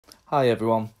Hi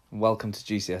everyone, and welcome to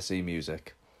GCSE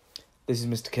Music. This is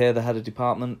Mr K, the head of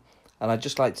department, and I'd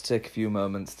just like to take a few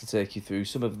moments to take you through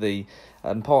some of the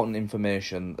important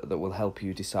information that will help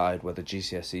you decide whether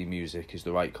GCSE Music is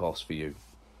the right course for you.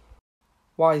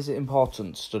 Why is it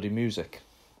important to study music?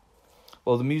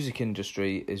 Well, the music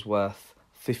industry is worth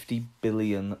 $50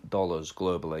 billion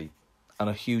globally, and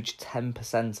a huge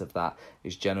 10% of that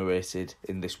is generated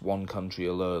in this one country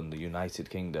alone, the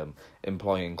United Kingdom,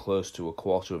 employing close to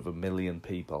 250,000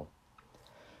 people.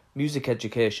 Music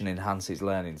education enhances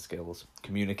learning skills,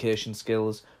 communication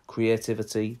skills,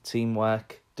 creativity,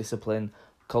 teamwork, discipline,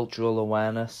 cultural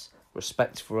awareness,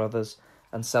 respect for others,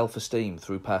 and self-esteem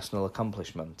through personal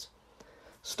accomplishment.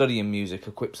 Studying music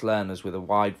equips learners with a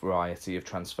wide variety of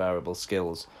transferable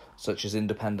skills, such as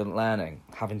independent learning,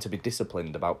 having to be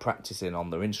disciplined about practicing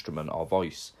on their instrument or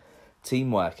voice,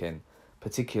 team working,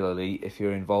 particularly if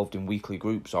you're involved in weekly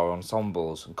groups or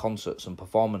ensembles and concerts and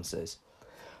performances,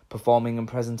 performing and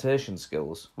presentation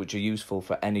skills, which are useful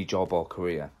for any job or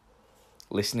career,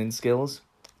 listening skills,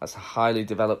 that's a highly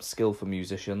developed skill for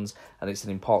musicians and it's an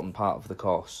important part of the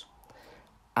course,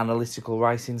 analytical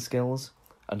writing skills,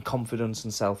 and confidence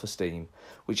and self-esteem,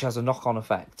 which has a knock-on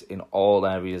effect in all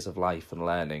areas of life and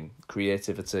learning,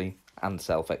 creativity and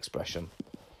self-expression.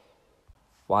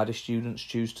 Why do students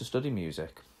choose to study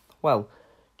music? Well,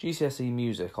 GCSE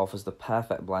Music offers the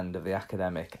perfect blend of the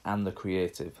academic and the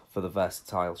creative for the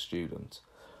versatile student.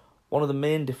 One of the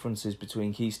main differences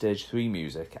between Key Stage 3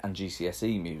 music and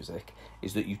GCSE music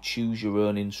is that you choose your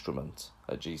own instrument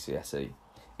at GCSE.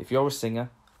 If you're a singer,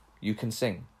 you can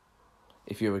sing.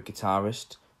 If you're a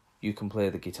guitarist, you can play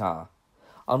the guitar.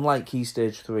 Unlike Key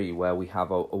Stage 3, where we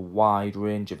have a wide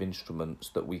range of instruments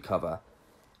that we cover,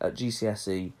 at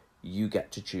GCSE, you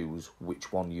get to choose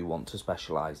which one you want to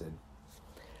specialise in.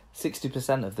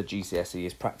 60% of the GCSE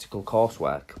is practical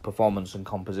coursework, performance and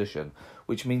composition,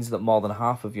 which means that more than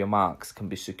half of your marks can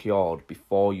be secured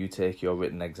before you take your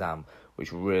written exam,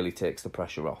 which really takes the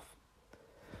pressure off.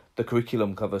 The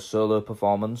curriculum covers solo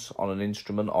performance on an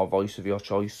instrument or voice of your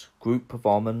choice, group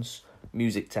performance,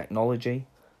 music technology,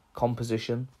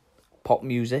 composition, pop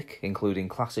music, including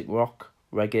classic rock,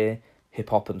 reggae,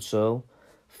 hip-hop and soul,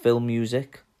 film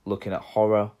music, looking at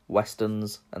horror,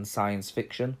 westerns and science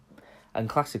fiction, and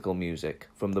classical music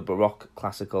from the Baroque,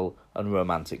 classical and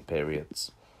Romantic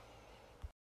periods.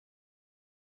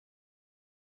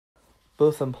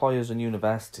 Both employers and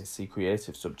universities see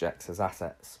creative subjects as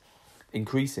assets.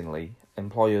 Increasingly,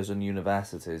 employers and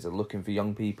universities are looking for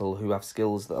young people who have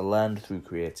skills that are learned through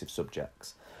creative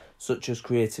subjects, such as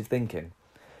creative thinking,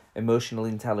 emotional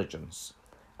intelligence,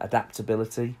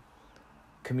 adaptability,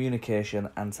 communication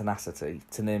and tenacity,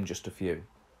 to name just a few.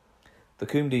 The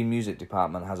Coombe Music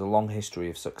Department has a long history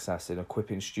of success in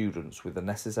equipping students with the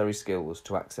necessary skills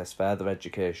to access further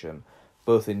education,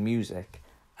 both in music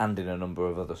and in a number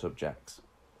of other subjects.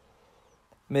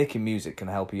 Making music can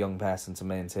help a young person to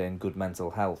maintain good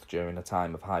mental health during a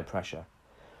time of high pressure.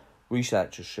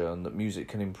 Research has shown that music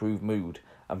can improve mood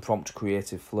and prompt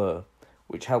creative flow,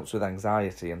 which helps with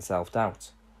anxiety and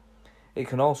self-doubt. It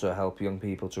can also help young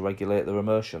people to regulate their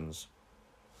emotions.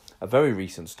 A very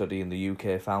recent study in the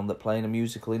UK found that playing a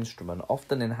musical instrument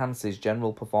often enhances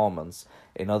general performance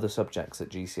in other subjects at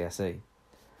GCSE.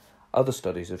 Other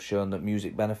studies have shown that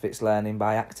music benefits learning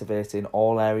by activating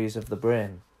all areas of the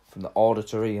brain, from the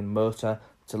auditory and motor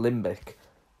to limbic,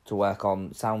 to work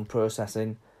on sound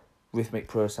processing, rhythmic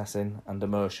processing and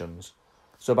emotions.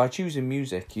 So by choosing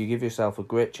music, you give yourself a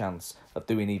great chance of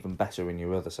doing even better in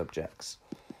your other subjects.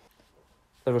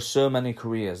 There are so many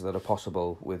careers that are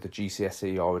possible with a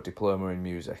GCSE or a diploma in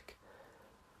music.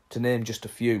 To name just a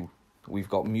few, we've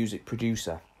got music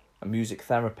producer, a music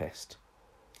therapist,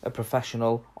 a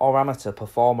professional or amateur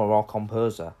performer or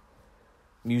composer,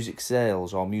 music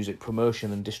sales or music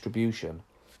promotion and distribution,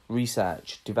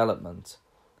 research, development,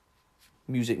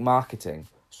 music marketing,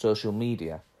 social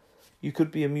media. You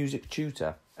could be a music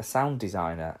tutor, a sound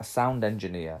designer, a sound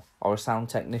engineer, or a sound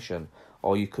technician,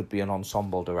 or you could be an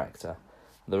ensemble director.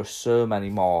 There are so many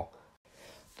more.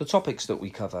 The topics that we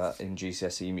cover in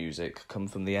GCSE Music come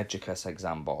from the Educus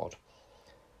exam board.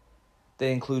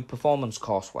 They include performance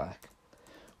coursework,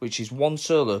 which is one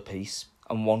solo piece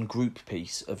and one group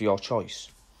piece of your choice.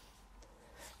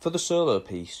 For the solo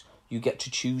piece, you get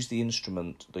to choose the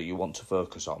instrument that you want to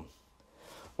focus on.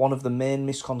 One of the main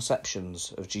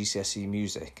misconceptions of GCSE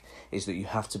music is that you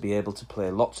have to be able to play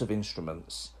lots of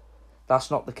instruments. That's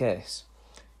not the case.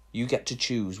 You get to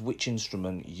choose which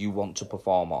instrument you want to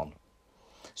perform on.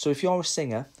 So if you're a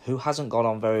singer who hasn't got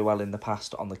on very well in the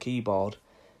past on the keyboard,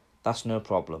 that's no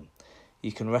problem.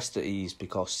 You can rest at ease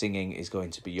because singing is going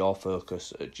to be your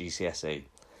focus at GCSE.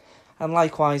 And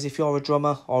likewise, if you're a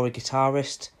drummer or a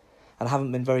guitarist and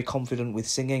haven't been very confident with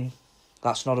singing,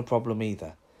 that's not a problem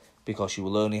either, because you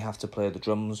will only have to play the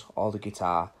drums or the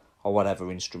guitar or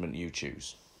whatever instrument you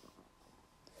choose.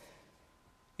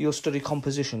 You'll study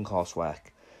composition coursework.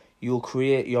 You'll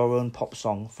create your own pop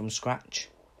song from scratch,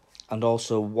 and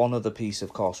also one other piece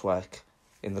of coursework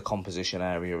in the composition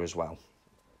area as well.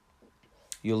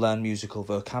 You'll learn musical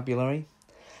vocabulary,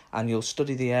 and you'll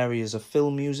study the areas of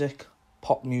film music,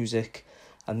 pop music,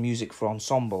 and music for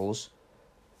ensembles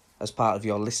as part of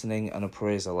your listening and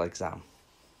appraisal exam.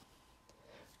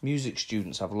 Music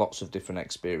students have lots of different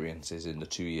experiences in the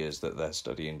 2 years that they're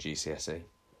studying GCSE.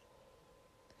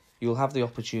 You'll have the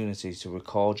opportunity to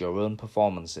record your own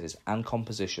performances and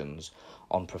compositions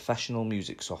on professional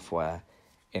music software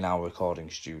in our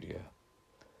recording studio.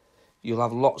 You'll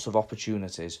have lots of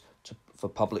opportunities for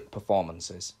public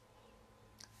performances.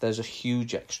 There's a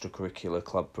huge extracurricular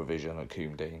club provision at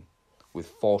Coombe, with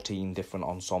 14 different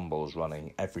ensembles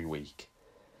running every week.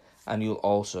 And you'll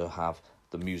also have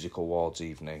the music awards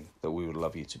evening that we would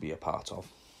love you to be a part of.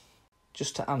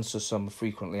 Just to answer some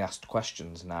frequently asked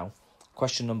questions now.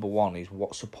 Question number 1 is,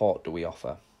 what support do we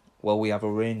offer? Well, we have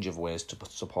a range of ways to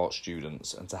support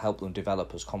students and to help them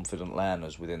develop as confident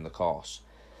learners within the course.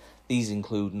 These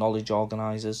include knowledge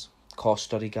organisers, course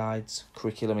study guides,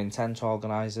 curriculum intent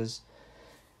organisers,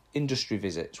 industry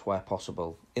visits where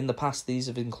possible. In the past, these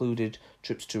have included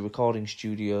trips to recording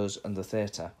studios and the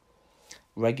theatre.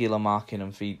 Regular marking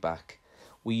and feedback.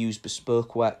 We use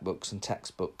bespoke workbooks and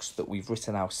textbooks that we've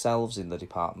written ourselves in the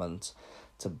department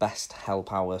to best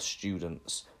help our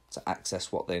students to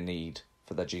access what they need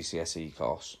for their GCSE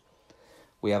course.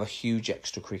 We have a huge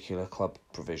extracurricular club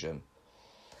provision.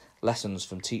 Lessons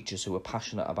from teachers who are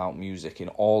passionate about music in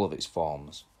all of its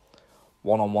forms.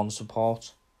 One-on-one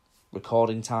support,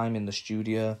 recording time in the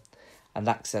studio, and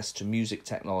access to music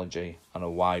technology and a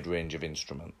wide range of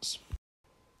instruments.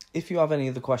 If you have any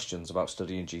other questions about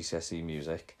studying GCSE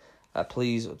music,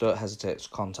 please don't hesitate to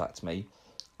contact me.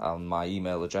 My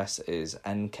email address is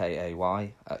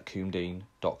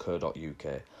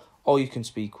nkay@coombe.co.uk, or you can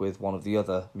speak with one of the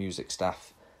other music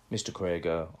staff, Mr.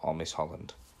 Crago or Miss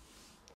Holland.